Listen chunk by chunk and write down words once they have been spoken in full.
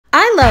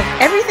love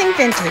everything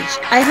vintage.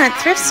 I hunt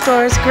thrift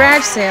stores,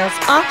 garage sales,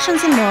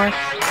 auctions, and more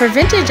for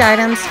vintage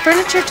items,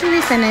 furniture to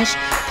refinish,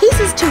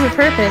 pieces to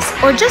repurpose,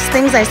 or just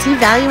things I see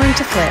value in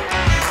to flip.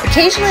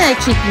 Occasionally I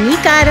keep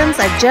unique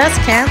items I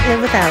just can't live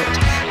without.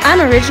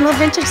 I'm Original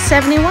Vintage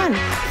 71.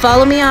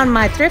 Follow me on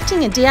my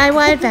thrifting and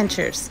DIY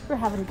adventures. We're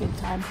having a good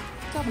time.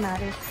 Don't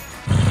matter.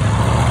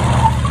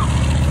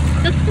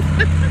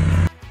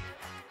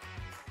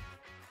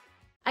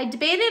 I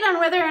debated on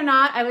whether or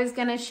not I was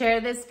gonna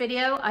share this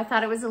video. I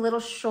thought it was a little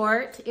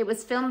short. It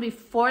was filmed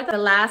before the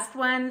last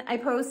one I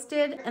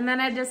posted, and then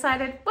I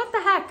decided, what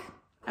the heck?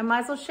 I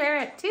might as well share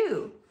it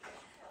too.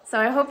 So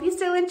I hope you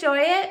still enjoy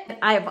it.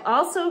 I've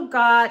also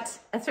got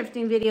a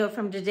thrifting video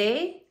from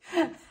today.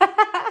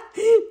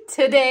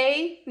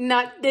 Today,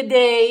 not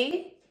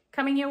today,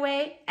 coming your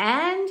way,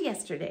 and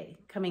yesterday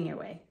coming your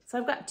way. So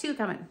I've got two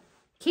coming.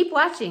 Keep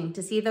watching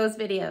to see those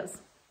videos.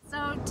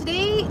 So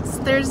today is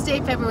Thursday,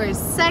 February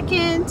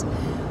 2nd.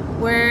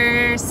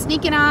 We're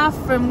sneaking off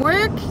from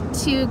work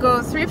to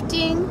go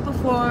thrifting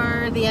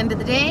before the end of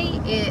the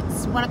day.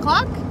 It's 1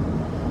 o'clock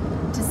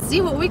to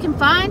see what we can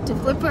find to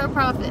flip for a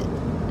profit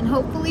and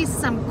hopefully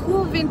some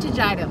cool vintage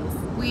items.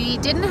 We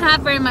didn't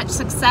have very much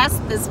success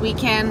this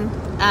weekend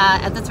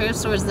at the thrift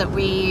stores that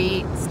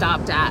we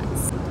stopped at.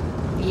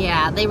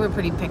 Yeah, they were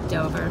pretty picked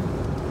over.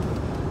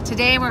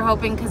 Today we're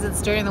hoping, because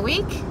it's during the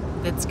week,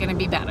 it's gonna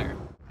be better.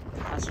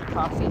 How's your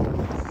coffee?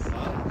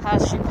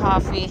 How's your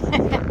coffee?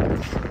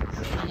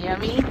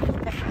 Yummy?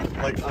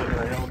 Like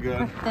unreal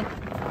good.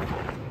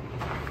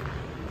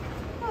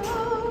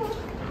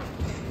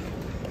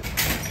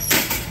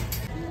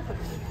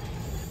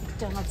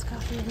 Donuts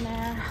coffee in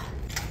there.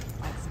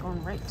 It's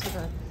going right to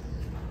the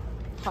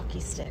hockey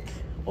stick.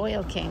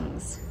 Oil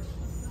Kings.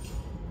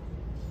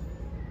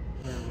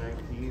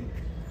 119.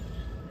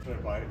 Should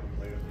I buy it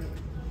later?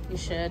 You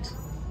should.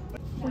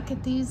 Look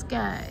at these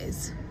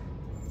guys.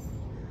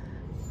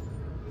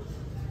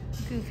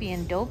 Goofy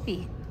and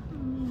dopey.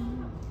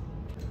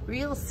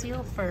 Real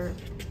seal fur.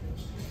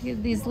 Look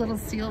at these little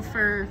seal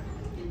fur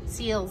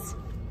seals.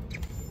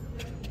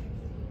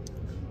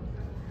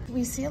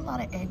 We see a lot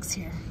of eggs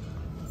here.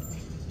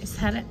 Is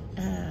that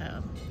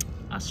an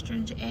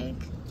ostrich egg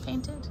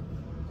painted?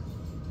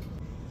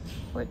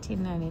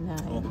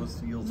 $14.99. Oh, those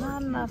seals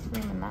Not are enough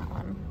room in that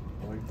one.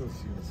 I like those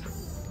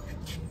seals.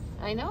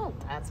 I know.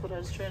 That's what I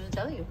was trying to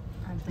tell you.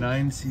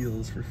 9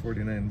 seals for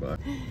 49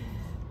 bucks.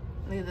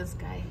 Look at this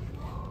guy.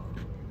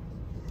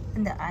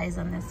 And the eyes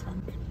on this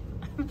one.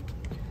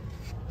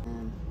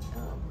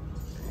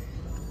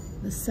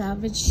 The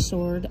Savage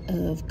Sword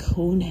of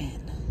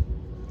Conan.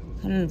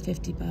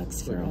 150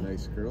 bucks for like a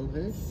nice girl,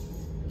 hey?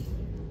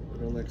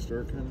 Girl next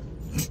door kind of.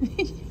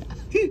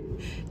 Yeah.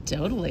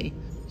 Totally.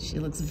 She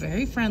looks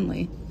very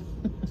friendly.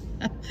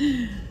 Oh,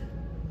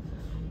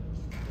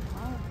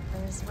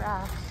 there's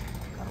rack.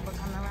 Gotta look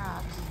on the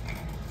rack.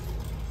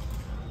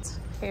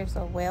 Here's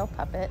a whale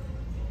puppet.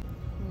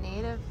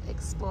 Native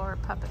Explorer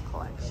Puppet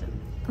Collection.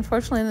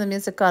 Unfortunately, the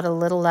music got a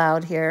little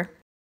loud here.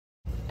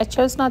 I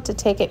chose not to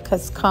take it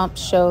because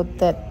comps showed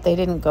that they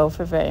didn't go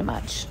for very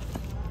much.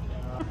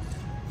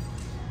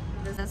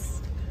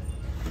 This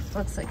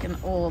looks like an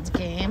old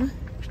game.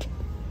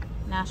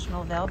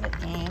 National Velvet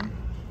game.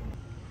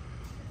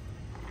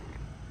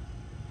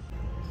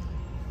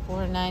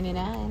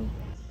 $4.99.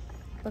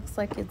 Looks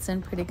like it's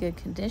in pretty good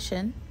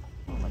condition.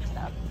 I'll look it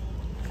up.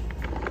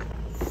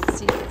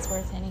 See if it's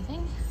worth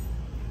anything.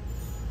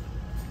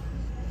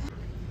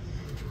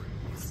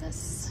 What's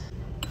this?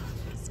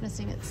 It's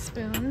missing its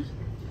spoon.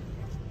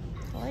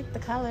 I like the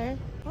color.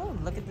 Oh,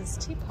 look at this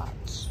teapot.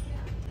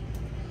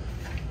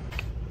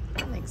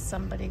 I think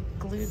somebody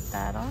glued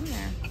that on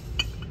there.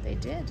 They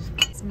did.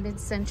 It's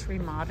mid-century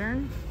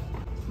modern.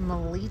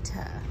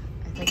 Melita.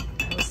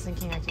 I was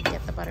thinking I could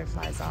get the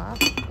butterflies off,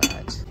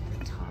 but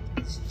the top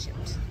is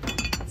chipped.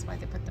 That's why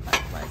they put the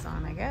butterflies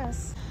on, I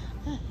guess.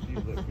 Do you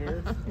live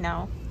here?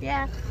 No.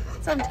 Yeah,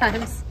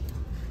 sometimes.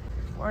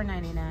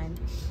 $4.99. Kind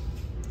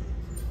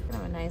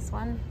of a nice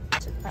one.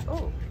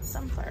 Oh,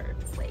 sunflower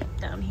slate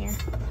down here.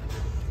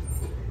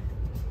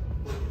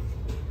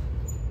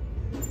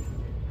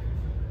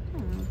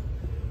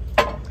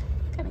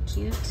 Kind of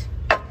cute.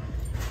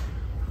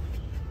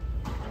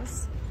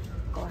 This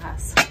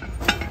glass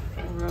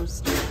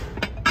roaster.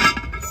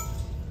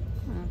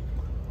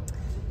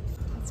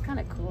 That's kind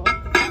of cool. I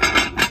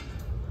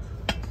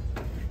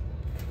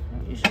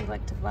don't usually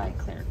like to buy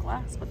clear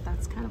glass, but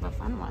that's kind of a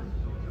fun one.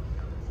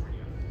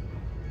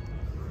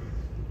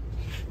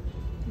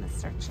 I'm gonna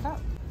search it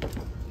up.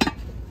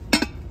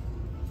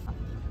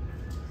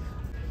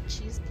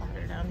 Cheese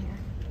platter down here.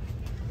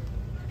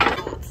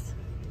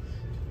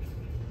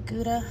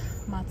 Gouda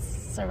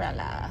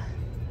mozzarella.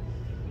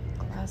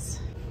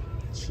 Glass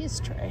cheese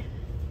tray.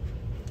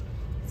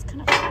 It's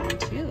kind of fun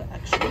too,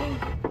 actually.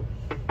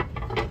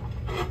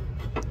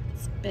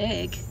 It's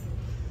big.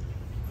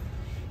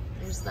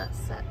 There's that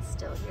set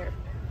still here.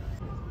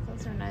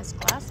 Those are nice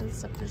glasses,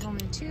 except there's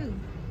only 2.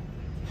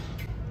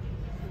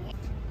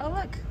 Oh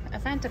look, a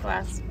Fanta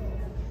glass.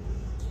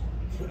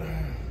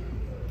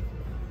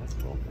 That's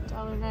cool.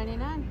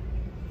 $1.99.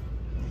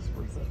 It's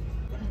worth it.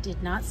 I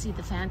did not see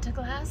the Fanta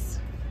glass.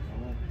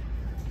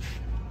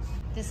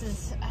 This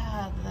is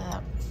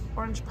the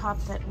orange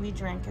pop that we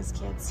drank as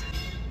kids.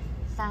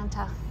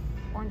 Fanta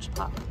orange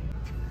pop.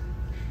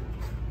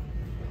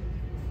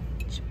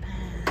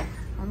 Japan.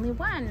 Only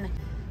one.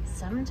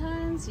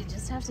 Sometimes you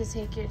just have to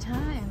take your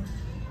time.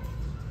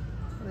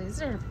 Well,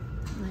 these are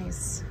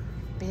nice,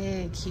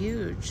 big,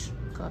 huge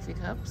coffee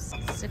cups.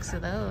 6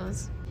 of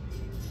those.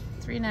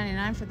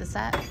 $3.99 for the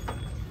set.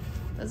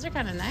 Those are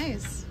kind of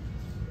nice.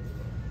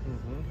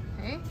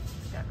 Mm-hmm. Hey,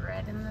 got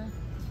red in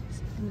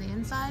the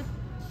inside.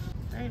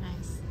 Very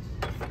nice.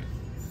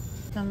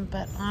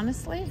 But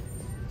honestly,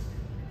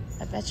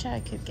 I bet you I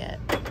could get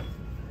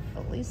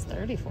at least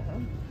 30 for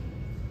them.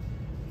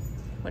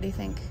 What do you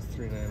think?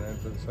 $3.99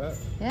 for the set?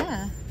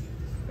 Yeah.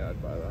 Yeah,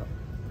 I'd buy that.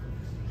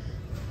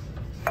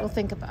 We'll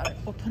think about it.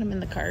 We'll put them in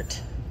the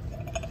cart.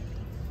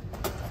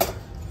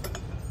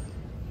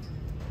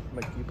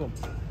 Might keep them.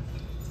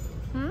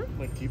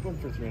 Might keep them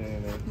for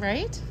 $3.99.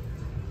 Right?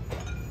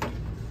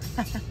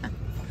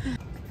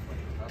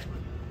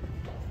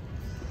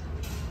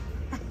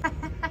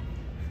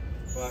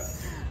 What?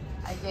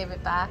 I gave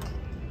it back.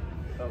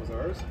 That was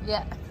ours?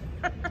 Yeah.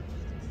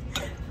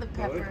 The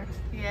pepper.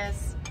 Really?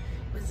 Yes.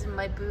 It was in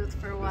my booth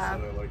for a while.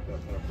 He said I like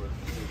that pepper.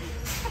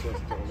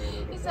 Just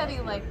donated He it said he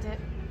back. liked it.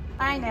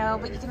 I know,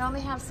 but you can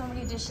only have so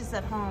many dishes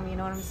at home, you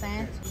know what I'm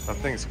saying? That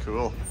thing's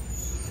cool.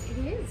 It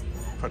is.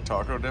 Put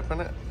taco dip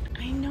in it?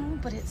 I know,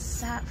 but it's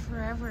sat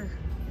forever.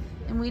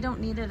 And we don't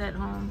need it at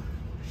home.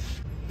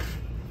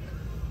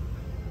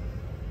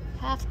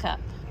 Half cup.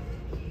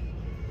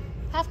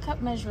 Half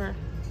cup measurer.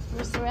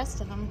 Where's the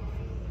rest of them?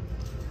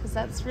 Because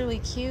that's really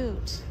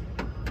cute.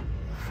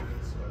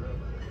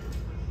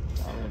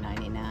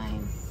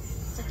 $1.99.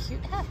 It's a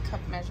cute half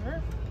cup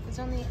measurer. It's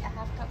only a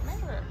half cup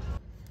measurer.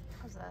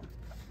 How's that?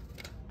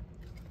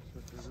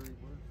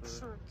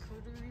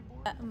 Charcuterie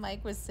board?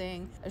 Mike was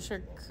saying a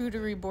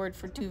charcuterie board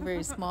for 2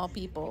 very small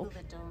people.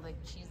 People that don't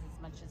like cheese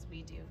as much as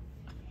we do.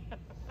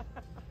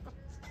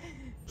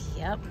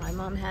 Yep, my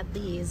mom had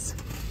these.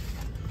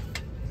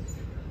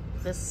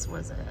 This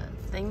was a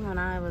thing when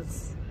I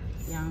was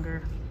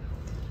younger.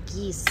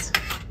 Geese.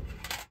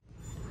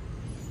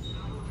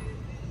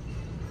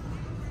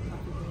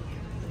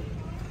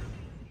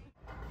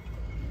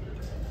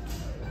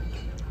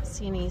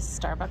 See any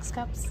Starbucks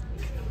cups?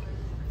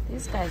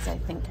 These guys, I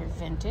think, are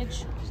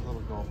vintage. There's a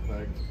little golf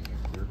bag.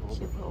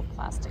 Cute little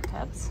plastic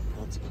cups.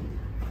 That's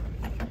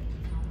cute.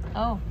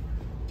 Oh,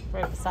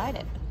 right beside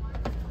it.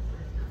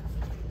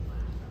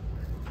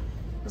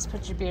 Just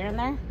put your beer in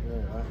there.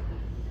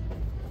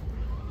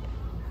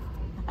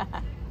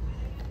 Yeah.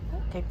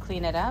 Could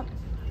clean it up.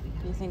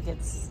 Do you think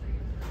it's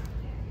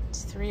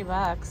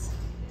 $3?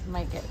 You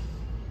might get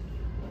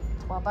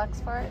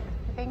 $12 for it,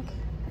 I think.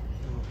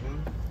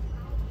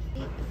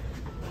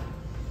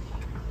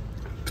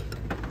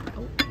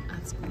 Oh,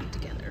 that's glued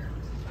together.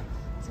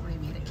 Somebody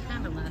made a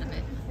candle out of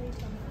it.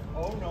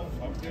 Oh no,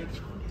 I'm good.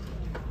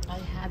 I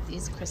had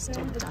these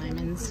crystal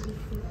diamonds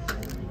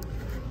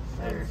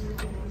for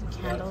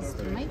candles.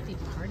 They might be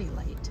party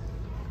light.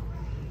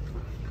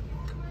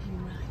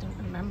 I don't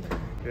remember.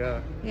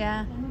 Yeah.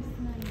 Yeah.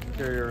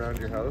 Carry around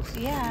your house?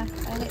 Yeah,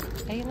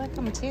 I like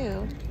them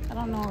too. I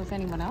don't know if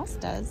anyone else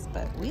does,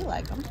 but we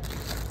like them.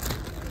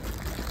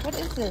 What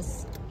is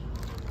this?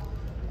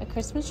 A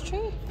Christmas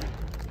tree?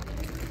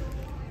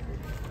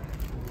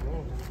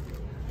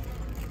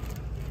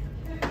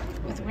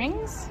 With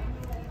rings?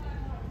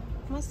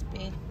 Must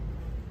be.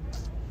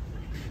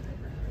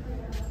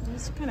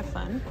 These are kind of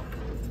fun.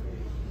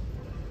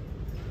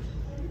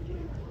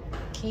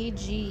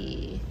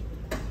 KG.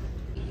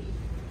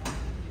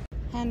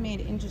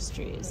 Handmade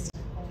Industries.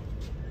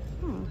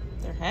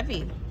 They're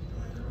heavy.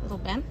 A little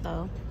bent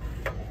though.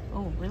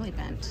 Oh, really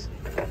bent.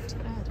 Too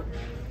bad.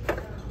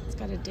 It's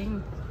got a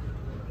ding.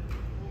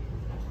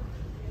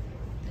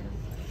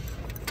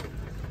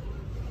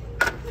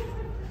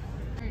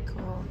 Very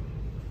cool.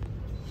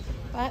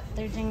 But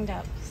they're dinged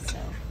up, so.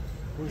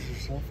 Where's your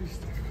selfie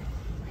stick?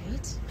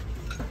 Right?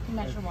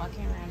 Imagine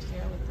walking around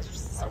here with the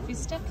selfie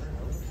stick.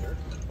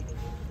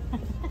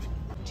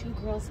 2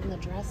 girls in the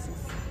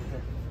dresses.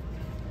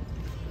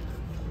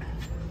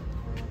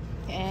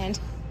 And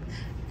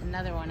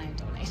another one I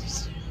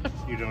donated.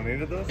 You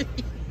donated those?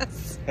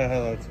 Yes.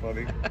 That's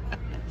funny.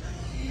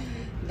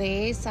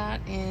 They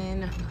sat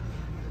in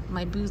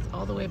my booth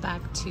all the way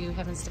back to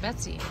Heavens to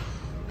Betsy.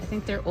 I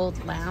think they're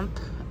old lamp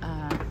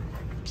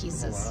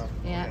pieces. Oh, wow.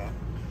 Yeah.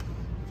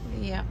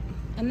 Yeah.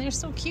 And they're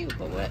so cute,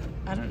 but what?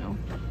 I don't know.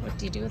 What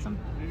do you do with them?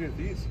 What do you do with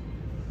these?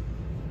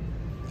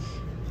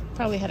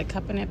 Probably had a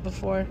cup in it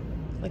before,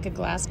 like a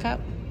glass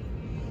cup.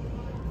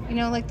 You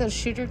know, like those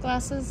shooter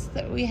glasses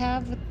that we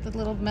have with the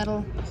little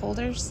metal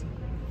holders.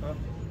 Huh?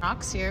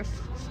 Rocks here,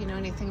 if you know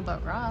anything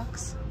about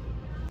rocks.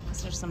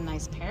 Guess there's some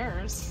nice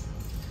pairs.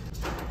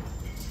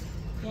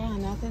 Yeah,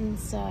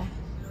 nothing's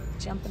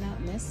jumping out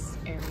in this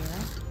area.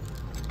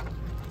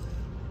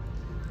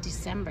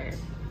 December.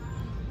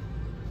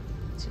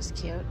 It's just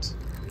cute.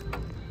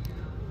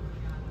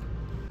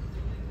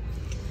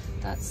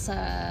 That's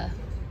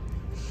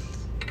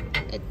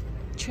a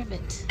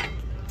trivet,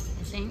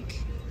 I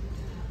think.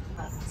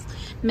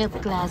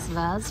 Milk glass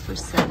vase for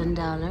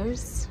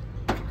 $7.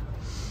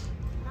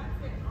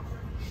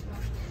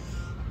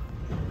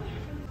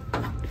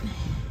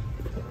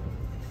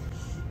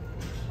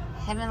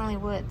 Heavenly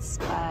Woods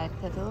by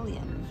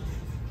Pavilion.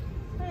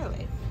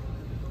 Really?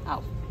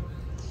 Oh.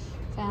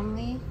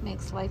 Family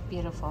makes life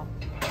beautiful.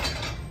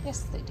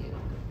 Yes, they do.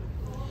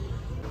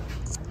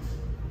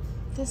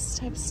 This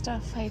type of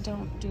stuff I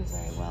don't do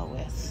very well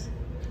with.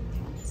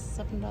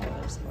 $7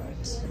 for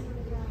it.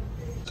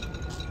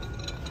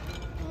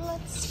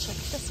 Let's check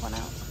this one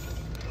out.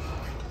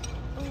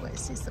 Oh, I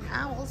see some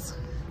owls.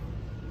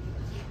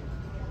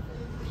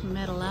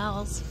 Metal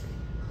owls.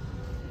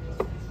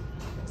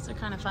 These are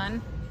kind of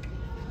fun.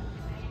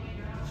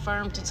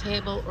 Farm to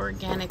table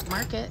organic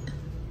market.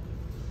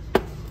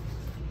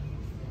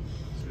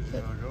 See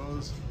how it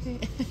goes.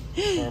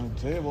 Farm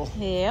to table.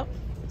 Yep.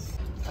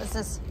 What's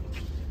this?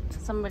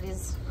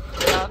 Somebody's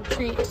dog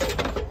treat.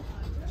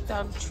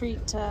 Dog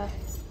treat to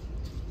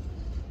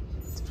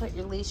put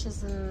your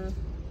leashes and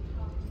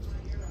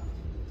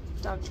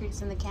dog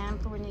treats in the can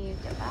for when you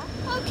get back.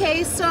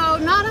 Okay, so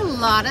not a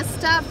lot of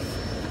stuff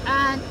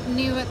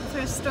new at the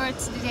thrift store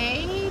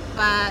today,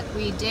 but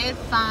we did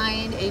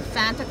find a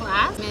Fanta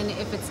glass, and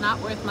if it's not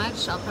worth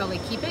much, I'll probably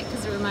keep it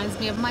because it reminds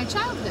me of my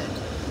childhood.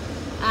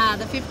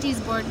 The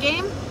 50s board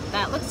game,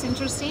 that looks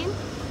interesting.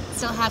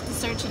 Still have to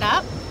search it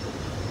up.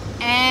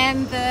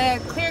 And the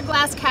clear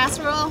glass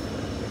casserole,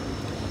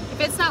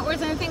 if it's not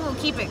worth anything, we'll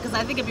keep it because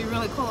I think it'd be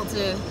really cool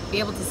to be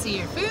able to see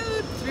your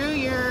food through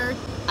your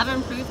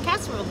oven-proof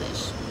casserole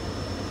dish.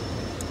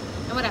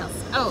 And what else?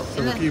 Oh,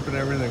 so we're keeping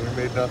everything. We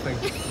made nothing.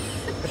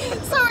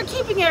 So we're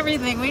keeping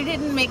everything. We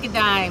didn't make a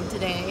dime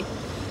today.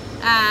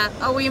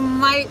 Oh, we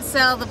might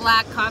sell the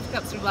black coffee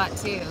cups we bought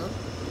too.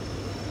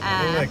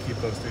 We might keep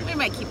those too. We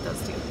might keep those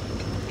too.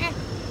 Yeah,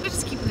 we're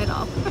just keeping it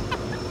all.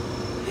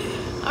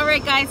 All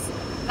right, guys,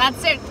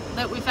 that's it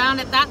that we found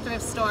at that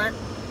thrift store.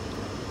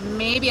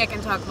 Maybe I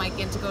can talk Mike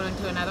into going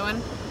to another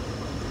one.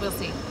 We'll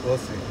see. We'll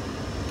see.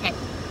 Okay.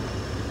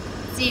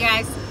 See you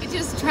guys. I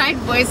just tried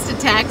voice to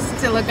text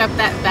to look up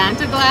that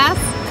Fanta glass,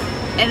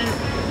 and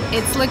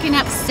it's looking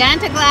up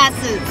Santa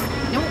glasses.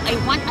 No, I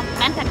want a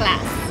Fanta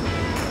glass.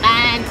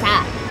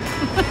 Fanta.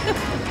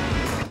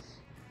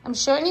 I'm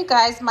showing you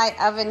guys my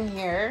oven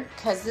here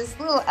because this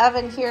little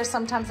oven here,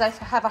 sometimes I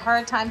have a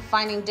hard time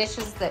finding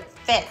dishes that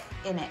fit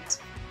in it.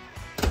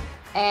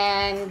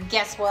 And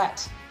guess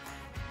what?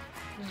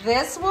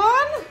 This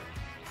one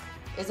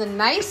is a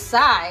nice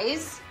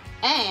size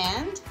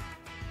and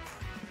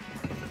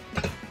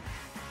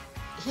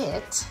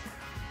it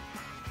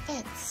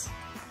fits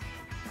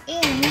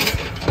in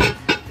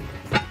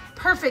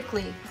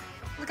perfectly.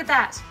 Look at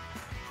that.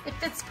 It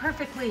fits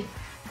perfectly.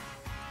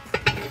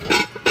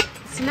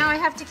 So now I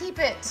have to keep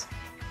it.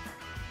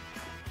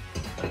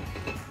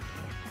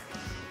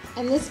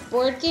 And this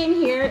board game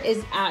here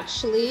is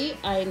actually,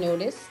 I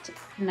noticed,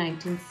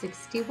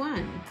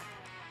 1961.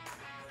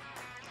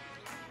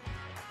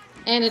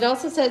 And it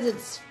also says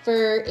it's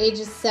for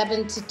ages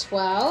 7 to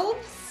 12.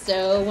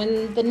 So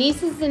when the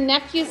nieces and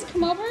nephews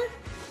come over,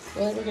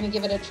 well, we're gonna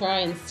give it a try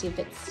and see if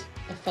it's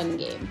a fun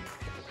game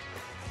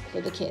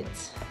for the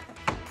kids.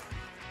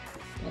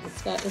 But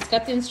it's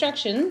got the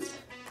instructions.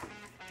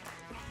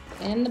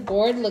 And the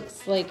board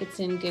looks like it's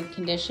in good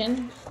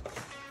condition.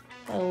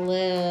 A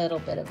little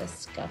bit of a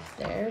scuff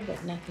there,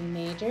 but nothing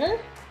major.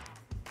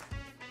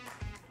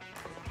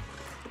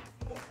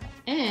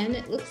 And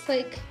it looks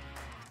like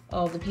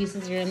all the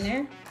pieces are in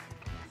there.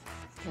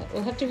 But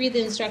we'll have to read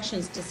the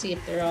instructions to see if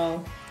they're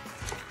all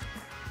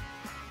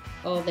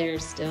there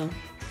still.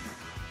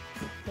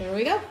 There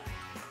we go.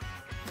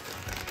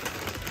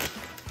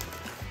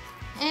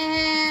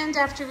 And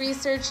after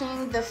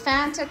researching the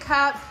Fanta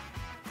cup,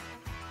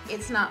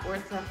 it's not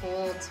worth a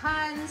whole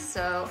ton,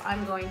 so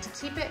I'm going to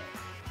keep it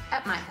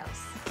at my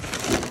house.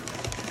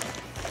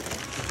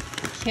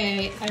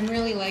 Okay, I'm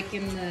really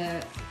liking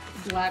the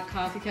black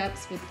coffee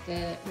cups with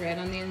the red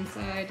on the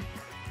inside.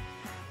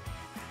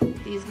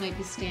 These might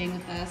be staying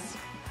with us.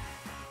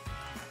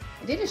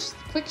 I did a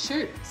quick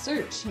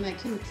search and I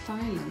couldn't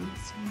find them,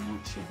 so I'm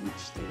not sure how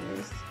much they're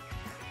worth.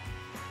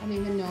 I don't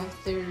even know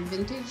if they're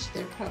vintage.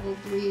 They're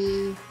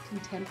probably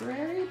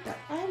contemporary, but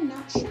I'm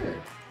not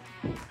sure.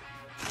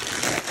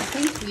 I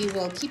think we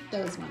will keep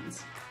those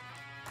ones.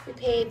 We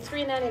paid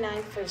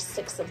 $3.99 for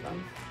 6 of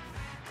them,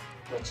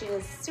 which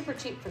is super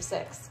cheap for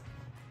 6.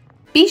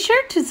 Be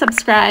sure to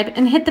subscribe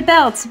and hit the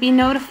bell to be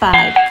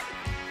notified.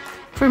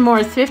 For more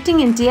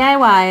thrifting and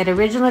DIY at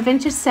Original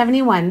Vintage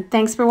 71,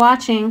 thanks for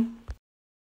watching.